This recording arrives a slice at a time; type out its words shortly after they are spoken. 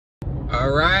All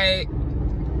right,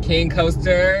 King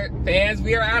Coaster fans,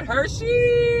 we are at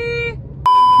Hershey.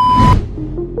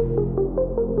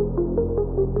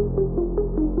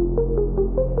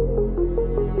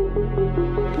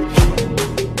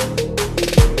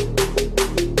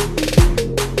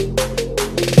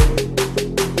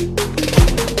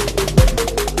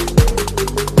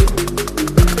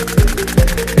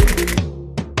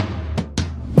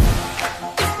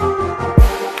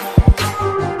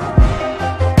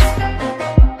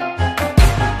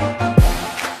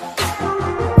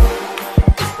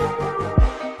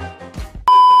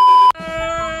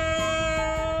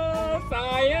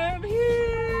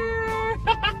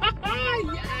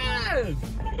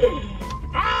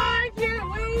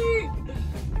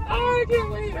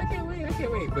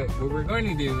 But what we're going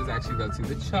to do is actually go to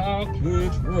the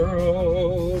chocolate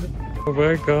world. Oh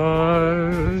my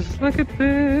gosh, look at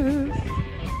this.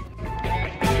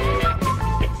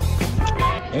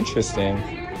 Interesting.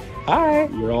 Hi.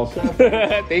 You're all set.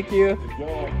 Thank you.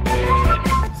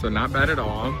 So not bad at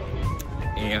all.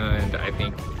 And I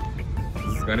think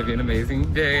this is going to be an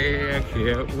amazing day. I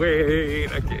can't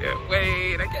wait. I can't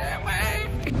wait. I can't wait.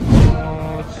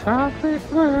 Oh,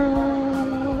 chocolate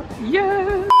world.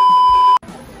 Yes.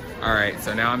 All right,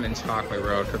 so now I'm in Chocolate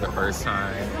World for the first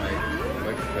time. Like,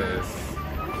 look at this.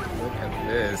 Look at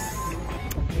this.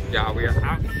 Y'all, we are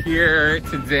out here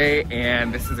today,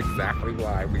 and this is exactly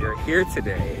why we are here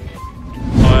today.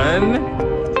 Come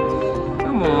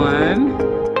on.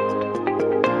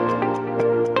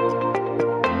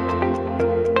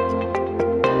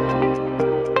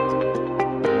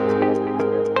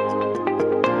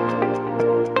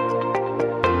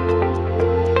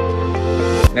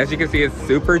 As you can see, it's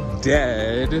super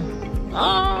dead. Oh,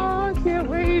 I can't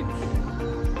wait.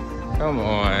 Come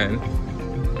on.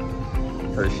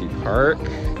 Hershey Park.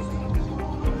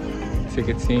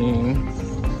 Ticketing.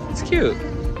 It's cute.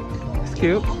 It's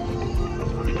cute.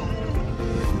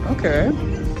 Okay.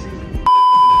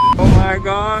 Oh my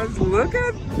gosh, look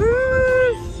at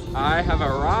this. I have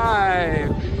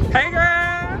arrived. Hey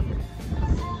girl.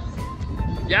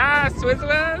 Yes,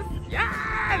 Twizzlers.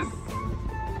 Yes.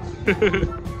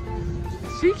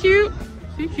 She cute.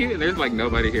 She cute. There's like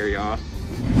nobody here, y'all.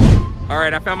 All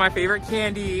right, I found my favorite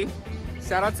candy.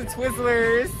 Shout out to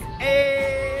Twizzlers.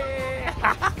 Hey!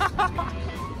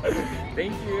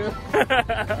 Thank you.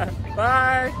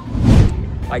 Bye.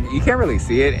 Like, you can't really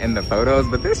see it in the photos,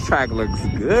 but this track looks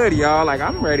good, y'all. Like,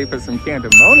 I'm ready for some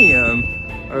Candemonium.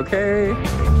 Okay.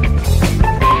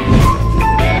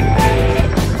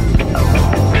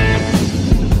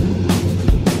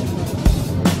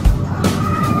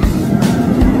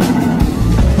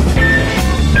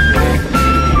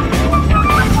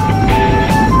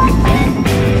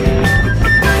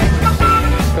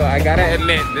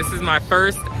 This is my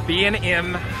first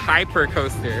B&M Hyper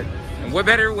coaster. And what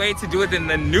better way to do it than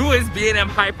the newest B&M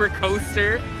Hyper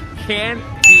coaster,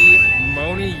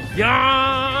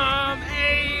 Candemonium.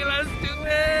 Hey, let's do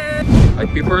it.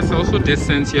 Like, people are social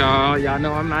distance, y'all. Y'all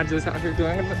know I'm not just out here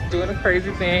doing a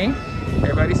crazy thing.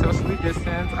 Everybody socially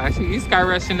distanced. I see you,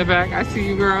 Skyrush in the back. I see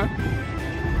you, girl.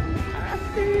 I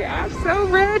see you. I'm so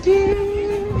ready.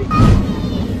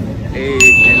 Hey,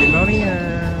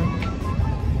 Candemonium.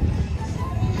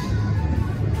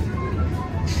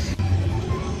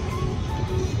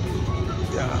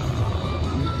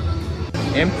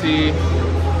 Empty.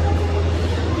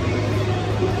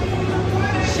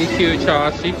 She cute, y'all.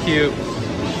 She cute.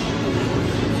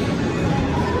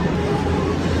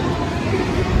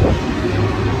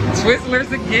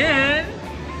 Twizzlers again.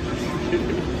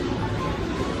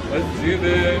 Let's do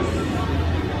this.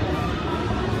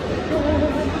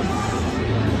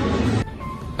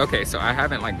 Okay, so I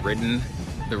haven't like ridden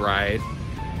the ride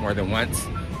more than once,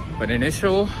 but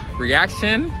initial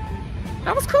reaction,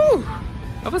 that was cool.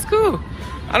 That was cool.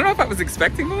 I don't know if I was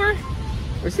expecting more,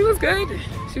 but she was good.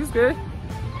 She was good.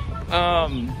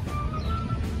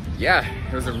 Yeah,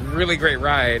 it was a really great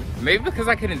ride. Maybe because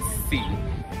I couldn't see.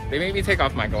 They made me take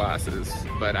off my glasses,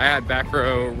 but I had back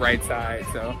row, right side,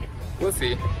 so we'll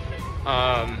see.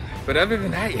 But other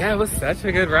than that, yeah, it was such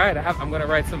a good ride. I'm gonna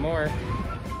ride some more,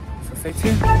 so stay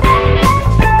tuned.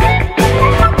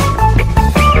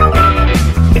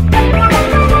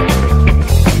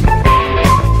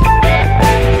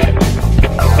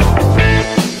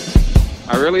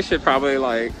 I really should probably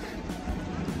like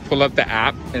pull up the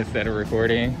app instead of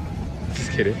recording.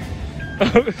 Just kidding.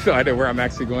 So I know where I'm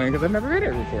actually going because I've never been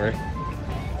here before.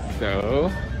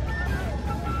 So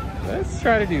let's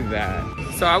try to do that.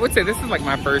 So I would say this is like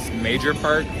my first major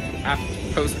park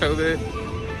after post-COVID,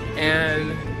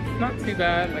 and not too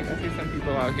bad. Like, I see some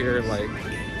people out here like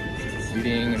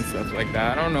seating and stuff like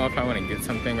that. I don't know if I want to get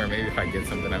something, or maybe if I get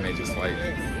something I may just like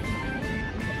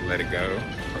let it go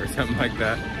or something like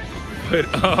that. But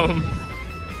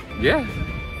yeah,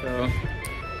 so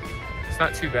it's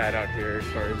not too bad out here as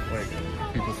far as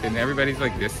like people sitting. Everybody's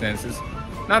like distance. It's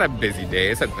not a busy day.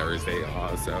 It's a Thursday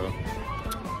off, so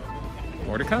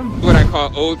more to come. What I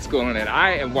call old school in it.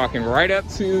 I am walking right up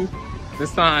to the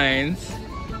signs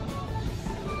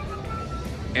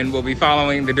and we'll be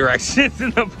following the directions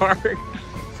in the park.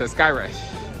 So Skyrush,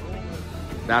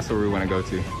 that's where we want to go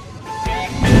to.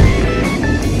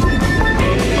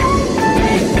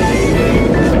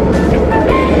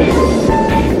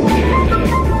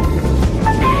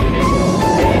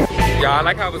 Yeah, I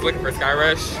like how I was looking for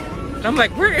Skyrush. And I'm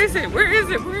like, where is it? Where is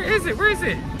it? Where is it? Where is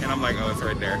it? And I'm like, oh, it's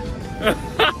right there.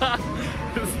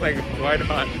 It's like, why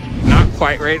not? Not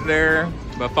quite right there,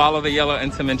 but follow the yellow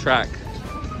Intamin track.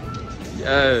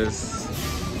 Yes.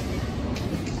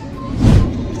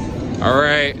 All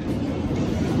right.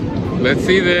 Let's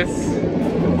see this.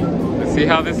 Let's see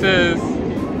how this is.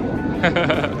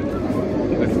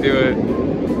 Let's do it.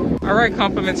 All right,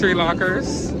 complimentary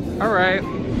lockers. All right.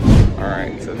 All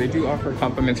right, so they do offer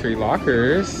complimentary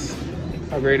lockers.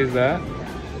 How great is that?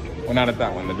 Well, not at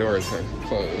that one. The doors are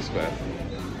closed, but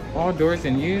all doors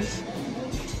in use.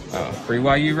 Oh, free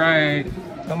while you ride.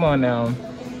 Come on now.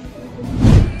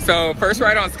 So first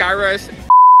ride on Skyrush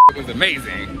was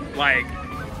amazing. Like,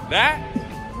 that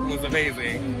was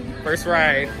amazing. First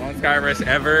ride on Skyrush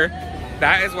ever.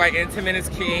 That is why Intamin is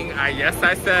king. Yes,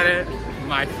 I said it.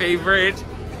 My favorite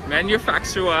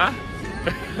manufacturer.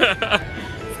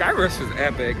 Skyrush was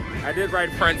epic. I did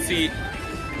ride front seat,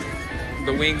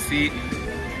 the wing seat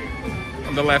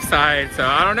on the left side, so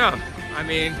I don't know. I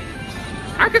mean,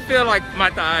 I could feel like my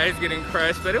thighs getting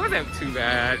crushed, but it wasn't too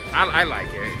bad. I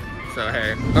like it, so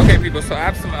hey. Okay people, so I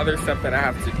have some other stuff that I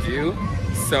have to do,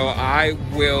 so I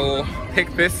will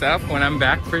pick this up when I'm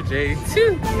back for day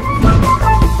 2.